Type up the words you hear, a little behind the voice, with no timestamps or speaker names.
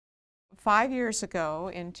5 years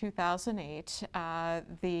ago, in 2008,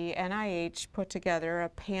 the NIH put together a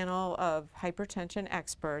panel of hypertension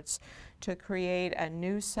experts to create a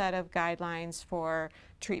new set of guidelines for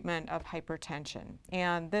treatment of hypertension.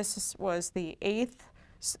 And this was the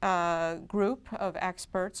 8th group of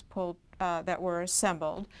experts that were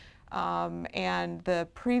assembled. And the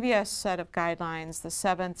previous set of guidelines, the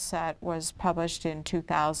 7th set, was published in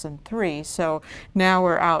 2003. So now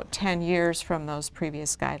we're out 10 years from those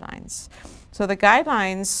previous guidelines. So the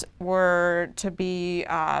guidelines were to be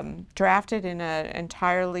drafted in an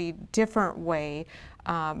entirely different way,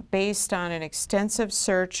 based on an extensive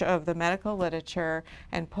search of the medical literature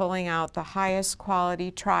and pulling out the highest quality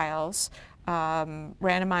trials,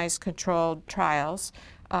 randomized controlled trials,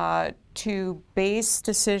 to base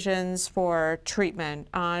decisions for treatment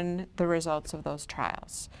on the results of those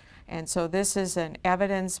trials. And so this is an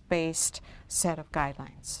evidence-based set of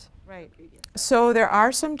guidelines. Right. So there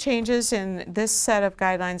are some changes in this set of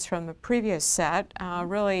guidelines from the previous set,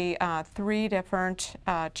 really 3 different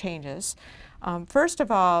changes. First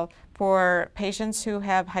of all, for patients who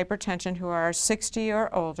have hypertension who are 60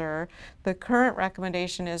 or older, the current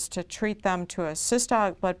recommendation is to treat them to a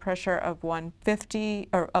systolic blood pressure of 150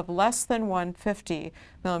 or of less than 150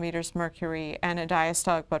 millimeters mercury and a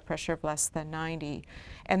diastolic blood pressure of less than 90.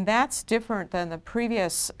 And that's different than the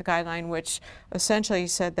previous guideline, which essentially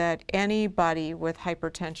said that anybody with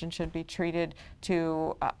hypertension should be treated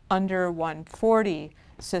to under 140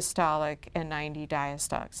 systolic and 90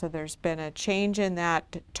 diastolic. So there's been a change in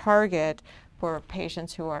that target for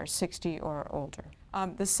patients who are 60 or older.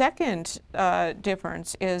 The second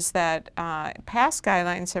difference is that past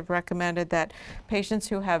guidelines have recommended that patients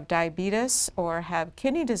who have diabetes or have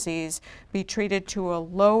kidney disease be treated to a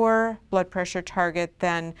lower blood pressure target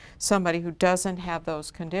than somebody who doesn't have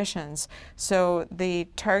those conditions. So the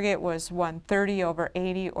target was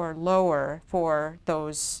 130/80 or lower for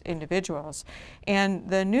those individuals. And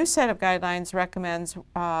the new set of guidelines recommends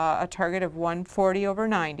a target of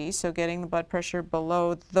 140/90, so getting the blood pressure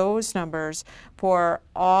below those numbers for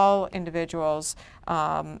all individuals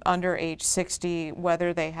under age 60,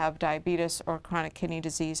 whether they have diabetes or chronic kidney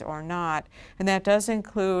disease or not. And that does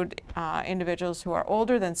include individuals who are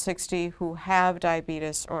older than 60 who have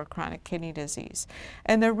diabetes or chronic kidney disease.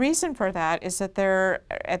 And the reason for that is that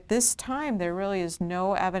at this time, there really is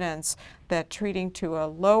no evidence that treating to a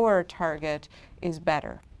lower target is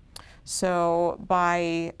better. So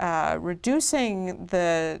by reducing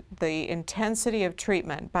the intensity of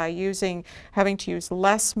treatment, by having to use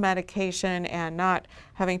less medication and not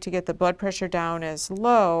having to get the blood pressure down as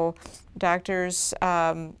low, doctors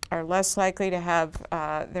are less likely to have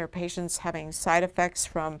their patients having side effects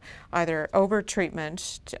from either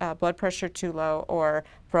over-treatment, blood pressure too low, or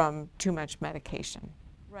from too much medication.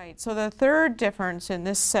 Right, so the third difference in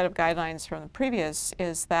this set of guidelines from the previous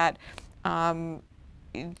is that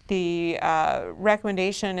the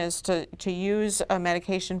recommendation is to use a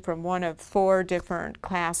medication from one of 4 different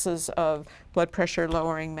classes of blood pressure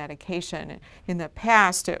lowering medication. In the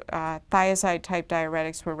past, thiazide-type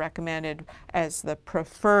diuretics were recommended as the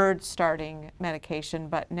preferred starting medication,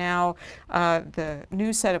 but now the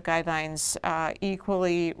new set of guidelines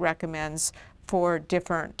equally recommends 4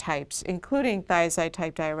 different types, including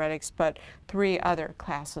thiazide-type diuretics, but 3 other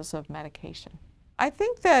classes of medication. I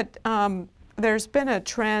think that there's been a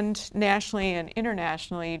trend nationally and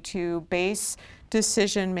internationally to base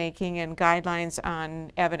decision-making and guidelines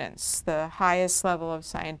on evidence, the highest level of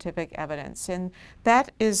scientific evidence. And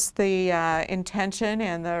that is the intention,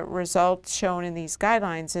 and the results shown in these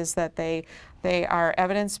guidelines is that they are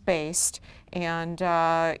evidence-based, and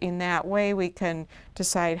in that way we can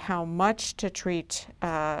decide how much to treat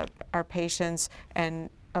our patients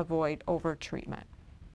and avoid over-treatment.